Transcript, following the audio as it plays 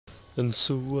And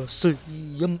so I say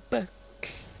I'm back.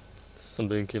 I'm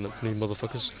being keen up for new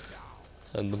motherfuckers.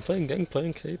 And I'm playing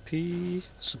Gangplank AP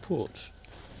support.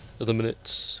 At the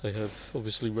minute I have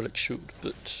obviously Relic Shield,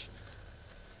 but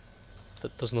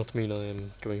that does not mean I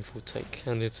am going for tank.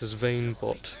 And it is Vayne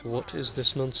bot. What is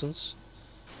this nonsense?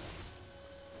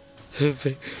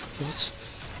 What?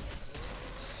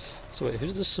 So wait,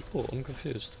 who's the support? I'm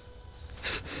confused.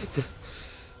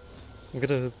 I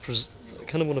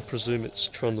kind of want to presume it's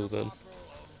Trundle then.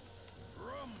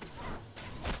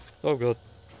 Oh god.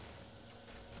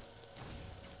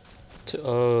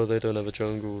 Oh, they don't have a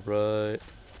jungle, right.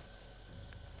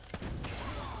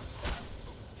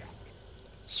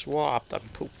 Swap that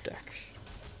poop deck.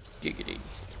 Giggity.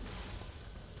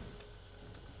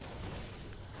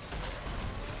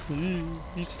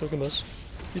 Itadakimasu.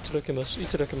 Itadakimasu.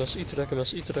 Itadakimasu.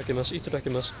 Itadakimasu. Itadakimasu.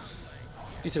 Itadakimasu.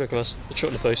 Itadakimasu. A shot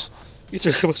in the face.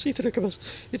 Itadakimasu. Itadakimasu.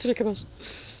 Itadakimasu.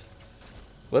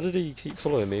 Why did he keep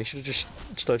following me? He should have just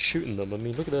started shooting them. I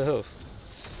mean, look at their health.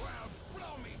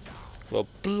 Well,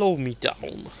 blow me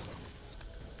down.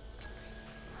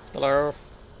 Hello.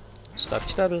 Stabby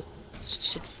stabby.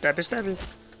 Stabby stabby.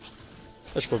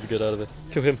 I should probably get out of it.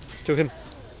 Kill him. Kill him.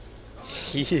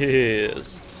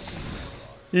 Yes.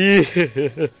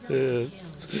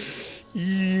 Yes.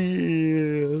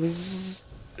 Yes.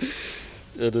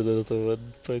 And another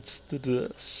one bites the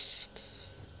dust.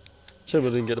 Shame I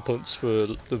didn't get the points for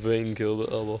the Vayne kill,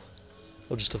 but oh well.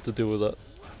 I'll just have to deal with that.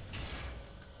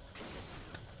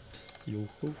 Yo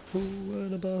ho ho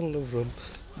and a bottle of rum.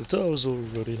 The tower's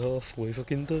already halfway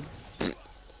fucking done.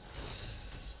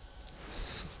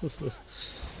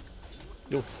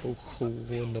 Yo ho ho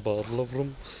and a bottle of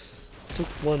rum. Took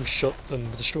one shot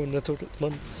and destroyed the turret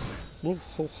man. Yo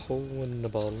ho ho and a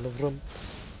bottle of rum.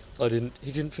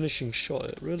 He didn't finishing shot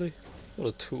it, really? What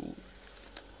a tool.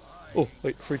 Oh,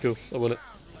 wait, free kill, I won it.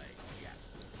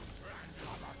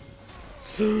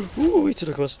 Ooh, he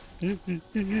took us. Get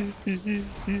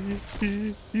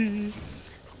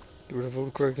rid of all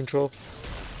the crowd control.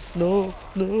 No,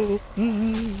 no,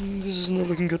 this is not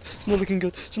looking good. It's not looking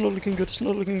good. It's not looking good. It's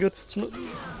not looking good. It's not.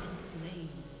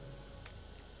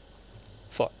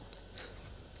 Fuck.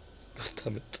 God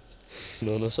damn it.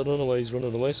 No, I don't know why he's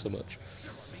running away so much.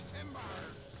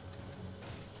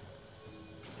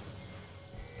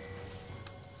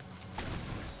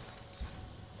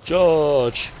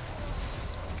 George!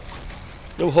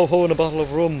 Yo ho ho and a bottle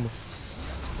of rum!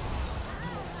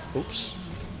 Oops.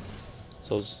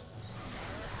 Soz.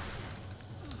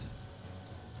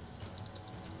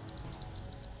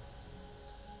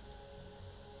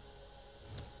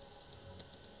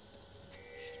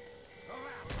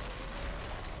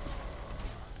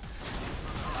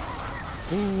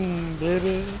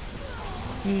 Baby.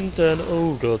 Then,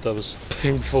 oh god, that was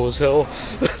painful as hell.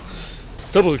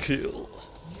 Double kill.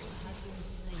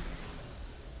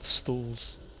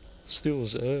 Stalls.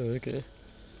 Steals, oh, okay.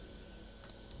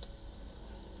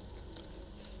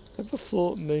 Ever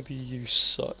thought maybe you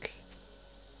suck?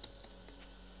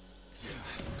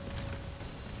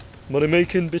 Money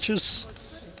making, bitches!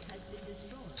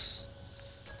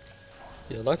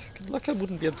 Yeah, like I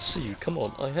wouldn't be able to see you. Come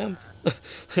on, I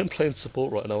am playing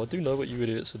support right now. I do know what you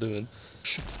idiots are doing.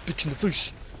 Shoot this bitch in the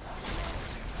face!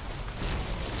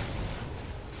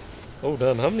 Oh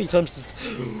damn, how many times did...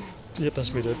 Yep,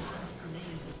 that's me dead.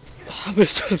 How many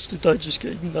times did I just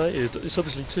get ignited? It's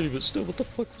obviously 2, but still, what the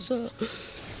fuck was that?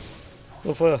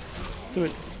 On fire. Do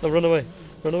it. No, run away.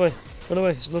 Run away. Run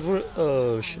away. It's another...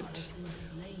 Oh, shit.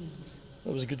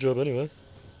 That was a good job anyway.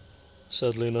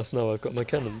 Sadly enough, now I've got my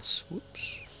cannons.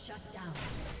 Whoops.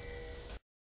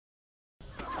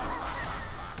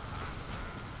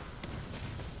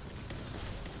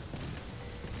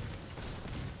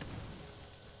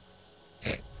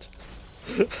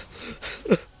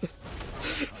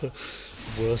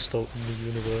 Worst ult in the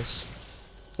universe.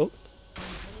 Oh.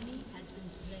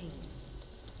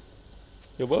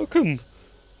 You're welcome!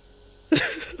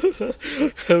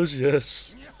 Hells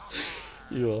yes.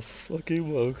 You are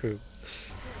fucking welcome.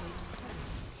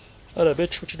 Hello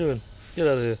bitch, what you doing? Get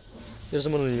out of here. There's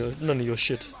none of your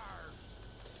shit.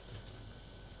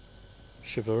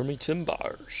 Shiver me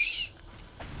timbers.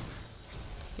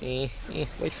 Wait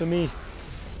for me.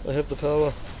 I have the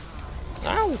power.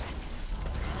 Ow!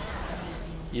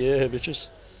 Yeah, bitches.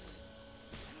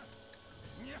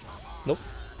 Nope.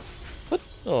 What?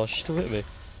 Oh, she still hit me.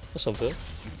 That's unfair.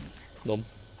 Nom.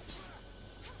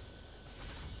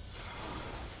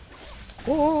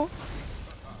 Whoa!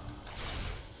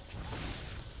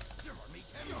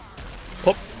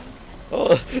 Pop!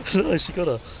 Oh, nice, you got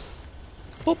her.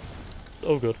 Pop!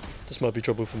 Oh god, this might be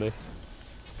trouble for me.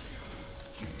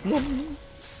 Nom.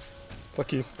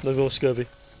 Fuck you. No more scurvy.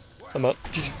 I'm up.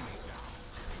 GG.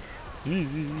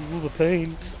 All the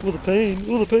pain. All the pain.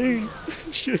 All the pain.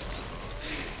 Shit.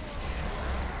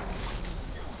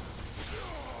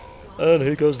 And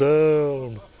he goes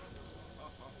down.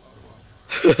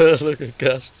 Look at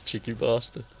Gas, the cheeky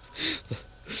bastard.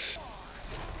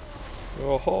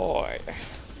 Oh hi.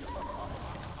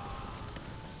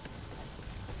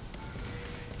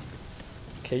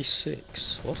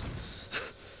 K6. What?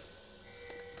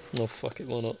 Oh fuck it,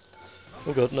 why not?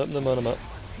 Oh god, no, never mind, I'm up.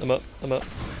 I'm up, I'm up.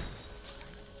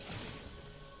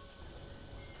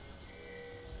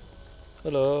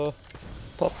 Hello.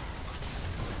 Pop.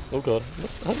 Oh god,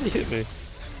 how did he hit me?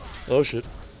 Oh shit,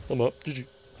 I'm up, GG.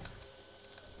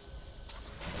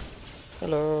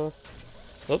 Hello.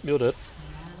 Oh, you're dead.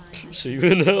 See you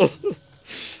in hell.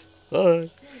 Bye.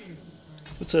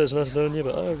 I'd say it's nice knowing you,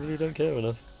 but I really don't care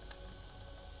enough.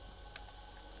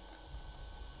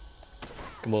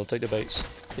 Come on, take the baits.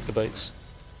 Take the baits.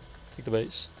 Take the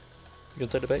baits. You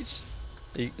gonna take the baits?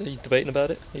 Are you debating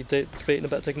about it? Are you debating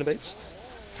about taking the baits?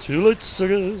 Too late,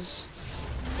 suckers!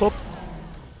 Pop!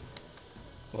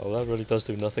 Well, that really does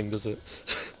do nothing, does it?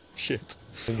 Shit.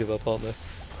 Don't give up, aren't they?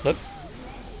 Nope.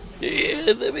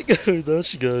 Yeah, there we go. There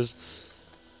she goes.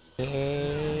 Wait,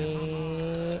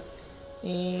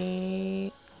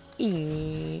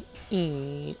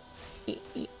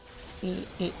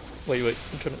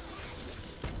 I'm trying to...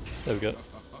 There we go.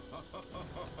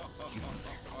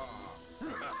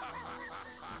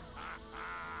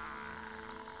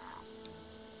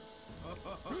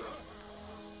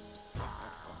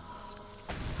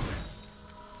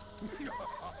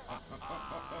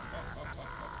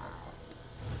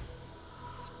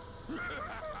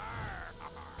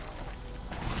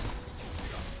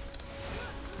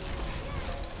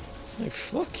 Hey,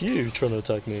 fuck you trying to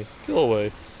attack me. Go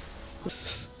away.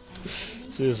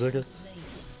 See you a second.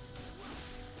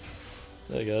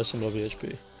 There you go, that's some lovely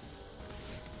HP.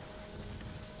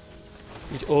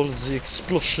 Eat all of the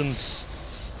explosions.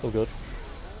 Oh god.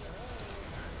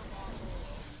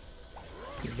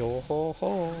 Yo ho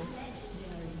ho.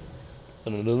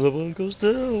 And another one goes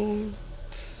down.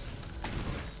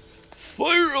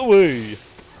 Fire away!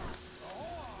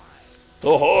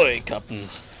 Ahoy, Captain!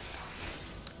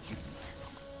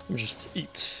 Let me just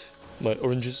eat my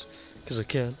oranges, because I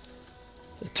can.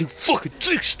 They're too fucking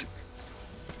tasty!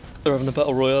 They're having a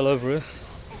battle royale over here.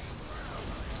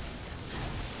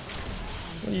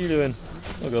 What are you doing?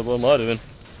 Oh god, what am I doing?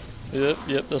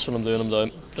 Yep, that's what I'm doing, I'm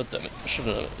dying. God damn it, I should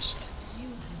have noticed.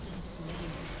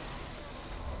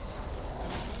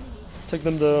 Take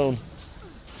them down.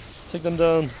 Take them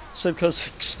down. Save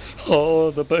Kazakhs. Oh,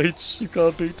 the baits. You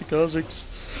can't beat the Kazakhs.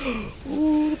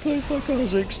 Oh, the plays by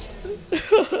Kazakhs.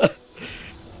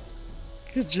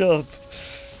 Good job.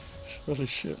 Holy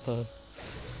shit, man.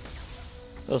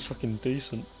 That was fucking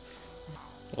decent.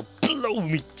 Oh, blow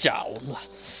me down.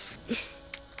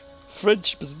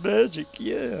 Friendship is magic,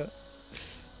 yeah.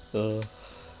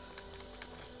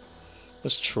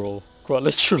 Let's troll. Quite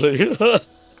literally.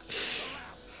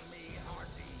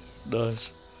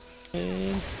 Nice.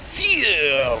 And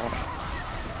fear.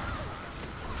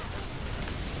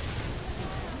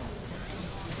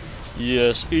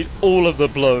 Yes, eat all of the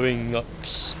blowing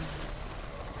ups.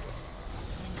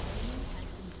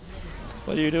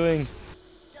 What are you doing?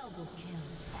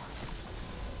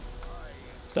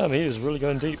 Damn, he is really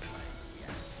going deep.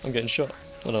 I'm getting shot.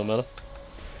 Oh no, matter.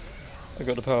 I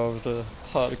got the power of the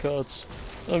heart of the cards.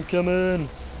 I'm coming.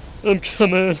 I'm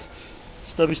coming.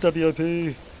 Stabby, stabby,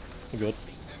 OP. Oh god.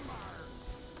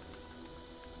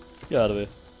 Get out of here.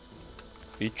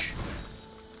 Bitch.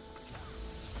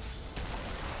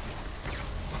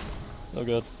 Oh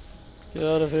god. Get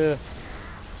out of here.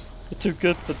 You're too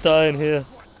good to die in here.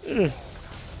 Oh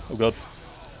god.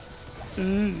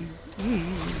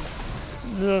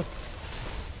 No.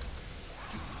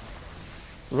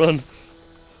 Run.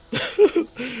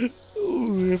 Ooh,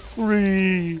 we're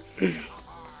free.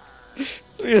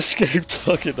 We escaped.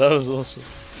 Fuck it, that was awesome.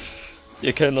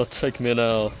 You cannot take me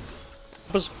now.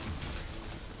 Hop.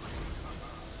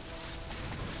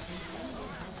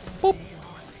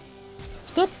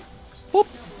 Stop. Hop.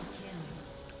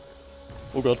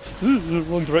 Oh god.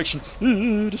 Wrong direction.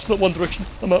 It's not one direction.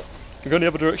 I'm up. I'm going the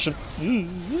other direction.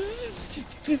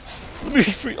 Let me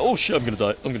free. Oh shit, I'm gonna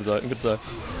die. I'm gonna die. I'm gonna die.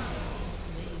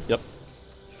 Yep.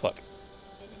 Fuck.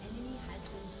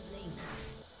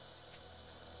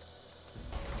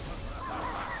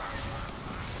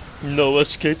 No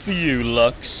escape for you,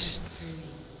 Lux.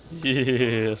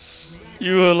 Yes.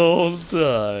 You will all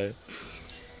die.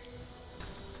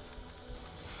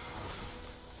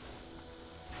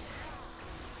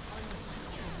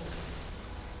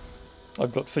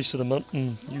 I've got Face of the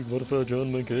Mountain, you modified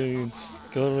John McCain.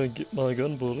 Gonna get my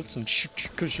gun bullets and shoot you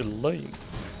 'cause you're lame.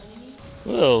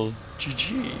 Well,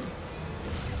 GG.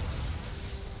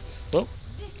 Well,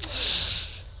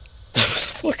 that was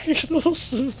fucking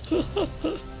awesome.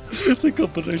 The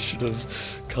combination of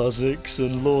Kazakhs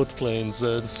and Lord planes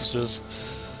there, this is just...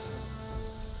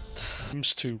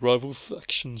 Two rival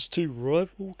factions, two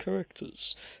rival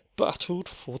characters, battled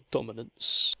for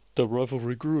dominance. The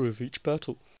rivalry grew with each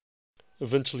battle.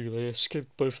 Eventually they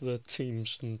escaped both of their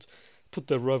teams and put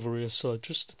their rivalry aside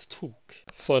just to talk.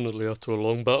 Finally, after a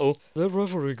long battle, their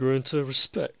rivalry grew into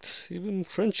respect, even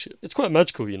friendship. It's quite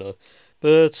magical, you know.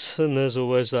 But then there's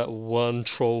always that one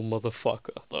troll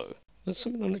motherfucker, though. Then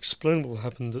something unexplainable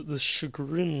happened at the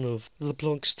chagrin of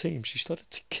LeBlanc's team. She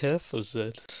started to care for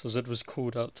Zed. Zed was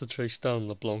called out to chase down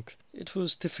LeBlanc. It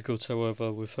was difficult,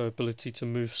 however, with her ability to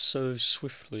move so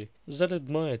swiftly. Zed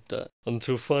admired that,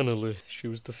 until finally she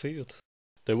was defeated.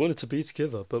 They wanted to be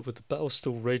together, but with the battle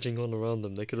still raging on around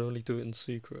them, they could only do it in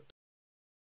secret.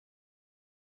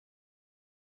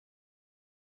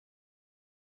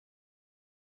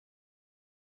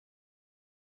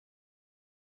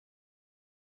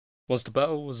 Once the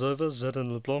battle was over, Zed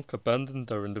and LeBlanc abandoned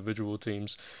their individual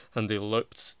teams, and they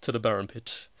eloped to the Baron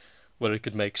Pit, where they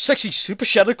could make sexy super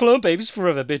shadow clone babies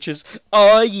forever, bitches.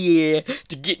 Oh yeah,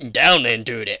 to getting down there and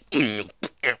doing it.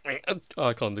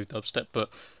 I can't do dubstep, but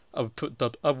I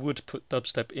would put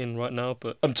dubstep in right now,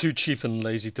 but I'm too cheap and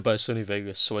lazy to buy Sony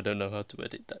Vegas, so I don't know how to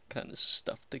edit that kind of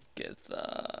stuff together.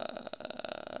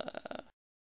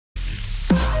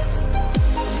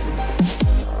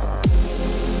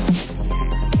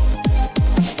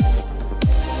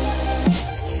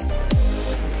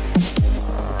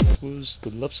 Was the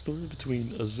love story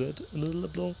between a Zed and a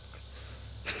LeBlanc.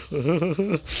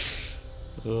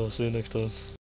 Oh, see you next time.